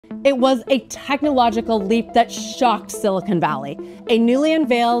It was a technological leap that shocked Silicon Valley. A newly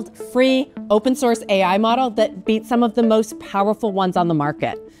unveiled, free, open source AI model that beat some of the most powerful ones on the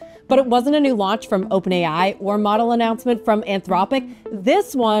market. But it wasn't a new launch from OpenAI or model announcement from Anthropic.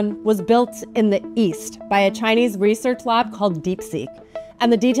 This one was built in the East by a Chinese research lab called DeepSeek.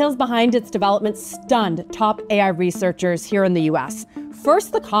 And the details behind its development stunned top AI researchers here in the US.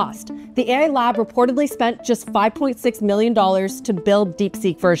 First, the cost. The AI lab reportedly spent just $5.6 million to build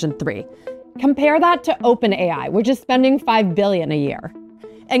DeepSeek version 3. Compare that to OpenAI, which is spending $5 billion a year.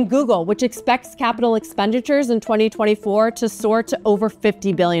 And Google, which expects capital expenditures in 2024 to soar to over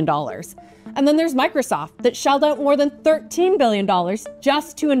 $50 billion. And then there's Microsoft, that shelled out more than $13 billion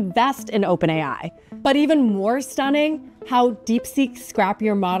just to invest in OpenAI. But even more stunning, how DeepSeek's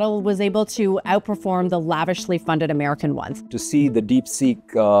scrappier model was able to outperform the lavishly funded American ones. To see the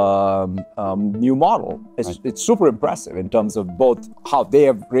DeepSeek new model, it's super impressive in terms of both how they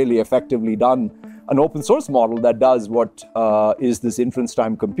have really effectively done an open source model that does what is this inference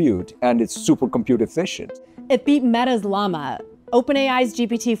time compute, and it's super compute efficient. It beat Meta's Llama, OpenAI's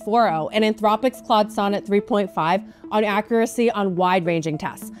GPT-4o, and Anthropic's Claude Sonnet 3.5 on accuracy on wide-ranging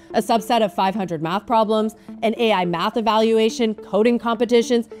tests, a subset of 500 math problems, an AI math evaluation, coding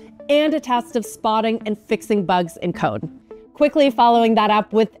competitions, and a test of spotting and fixing bugs in code. Quickly following that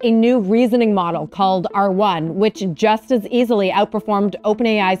up with a new reasoning model called R1, which just as easily outperformed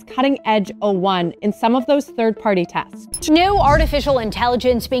OpenAI's cutting-edge O1 in some of those third-party tests. New artificial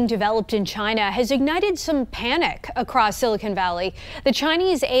intelligence being developed in China has ignited some panic across Silicon Valley. The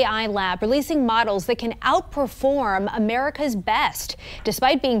Chinese AI lab releasing models that can outperform America's best,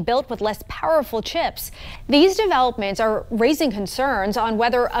 despite being built with less powerful chips. These developments are raising concerns on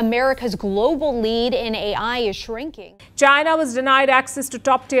whether America's global lead in AI is shrinking. China was denied access to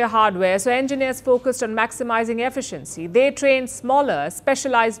top-tier hardware, so engineers focused on maximizing efficiency. They trained smaller,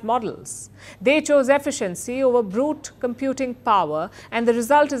 specialized models. They chose efficiency over brute computing power, and the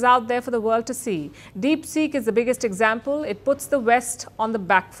result is out there for the world to see. DeepSeek is the biggest example. It puts the West on the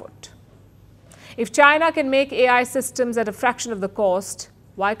back foot. If China can make AI systems at a fraction of the cost,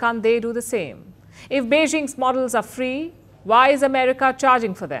 why can't they do the same? If Beijing's models are free, why is America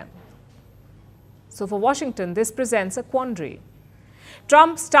charging for them? So for Washington, this presents a quandary.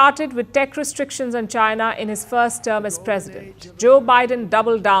 Trump started with tech restrictions on China in his first term as president. Joe Biden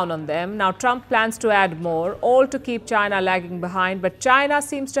doubled down on them. Now Trump plans to add more, all to keep China lagging behind. But China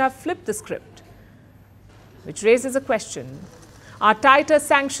seems to have flipped the script, which raises a question. Are tighter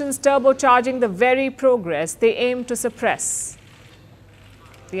sanctions turbocharging the very progress they aim to suppress?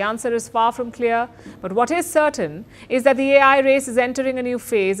 The answer is far from clear, but what is certain is that the AI race is entering a new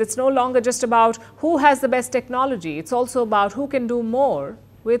phase. It's no longer just about who has the best technology. It's also about who can do more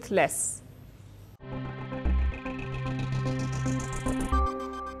with less.